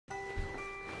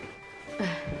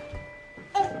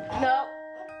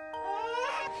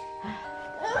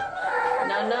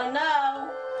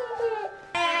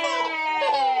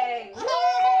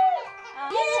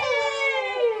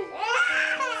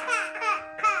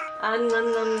High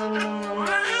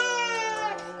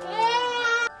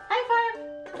five.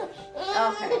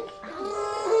 Okay.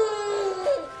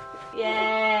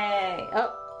 Yay. Oh.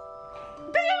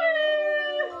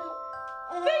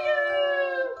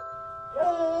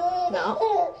 No.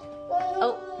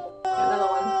 Oh. Another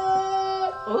one.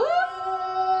 Ooh.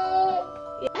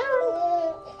 Yeah.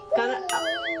 Got it.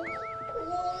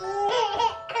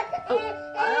 Oh. Oh.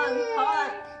 Hold on.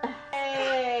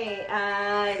 Hey, I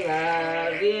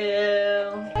love you.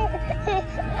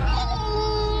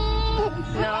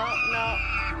 No, no.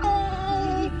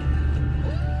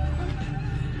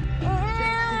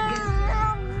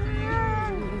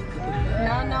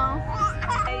 No, no.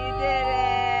 Hey, you did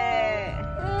it.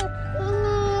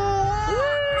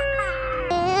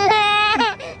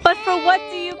 But for what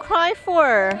do you cry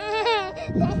for?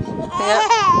 Yep.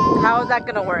 How is that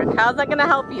gonna work? How is that gonna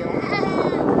help you?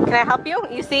 Can I help you?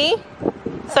 You see?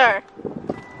 Sir.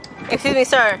 Excuse me,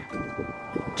 sir.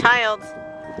 Child.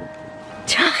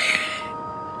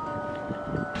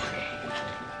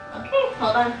 Okay,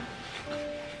 hold on.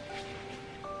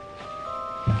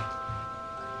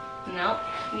 Nope.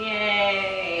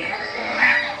 Yay.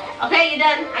 Okay, you're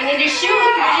done. I need your shoes.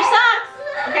 Where's your socks?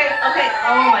 Okay, okay.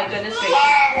 Oh my goodness gracious.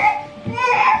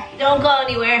 Don't go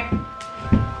anywhere.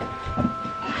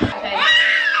 Okay.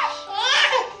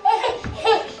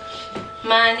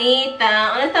 Manita.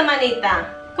 ¿Dónde está Manita?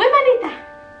 ¿Cuál Manita?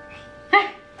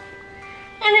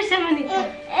 ¿Dónde está Manita?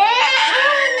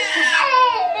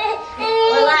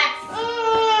 Relax.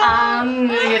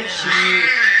 Your cheek.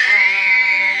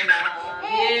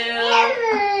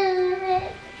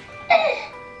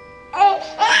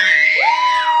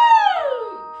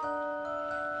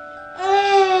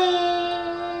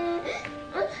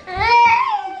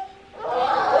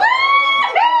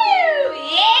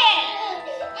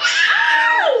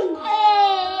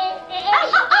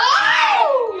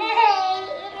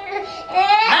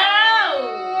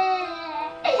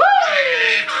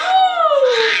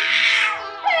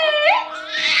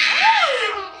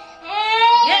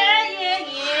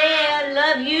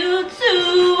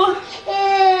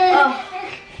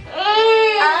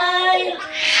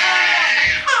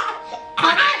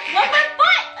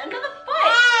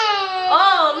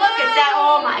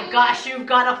 Gosh, you've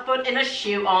got a foot in a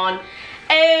shoe on.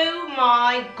 Oh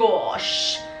my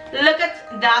gosh. Look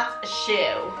at that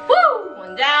shoe. Woo!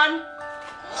 One down.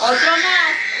 Otro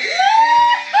más.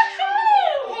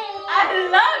 I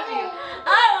love you.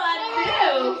 Oh, I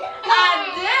do. I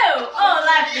do. Oh,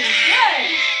 life is good.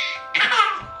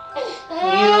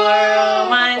 You're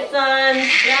my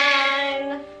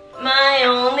sunshine. My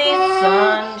only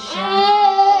sunshine.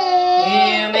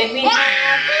 You make me happy.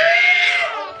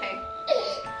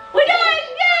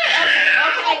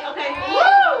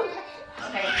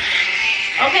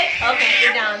 Okay,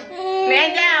 you're down.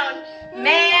 Man down.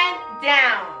 Man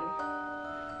down.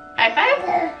 High five?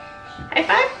 High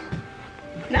five?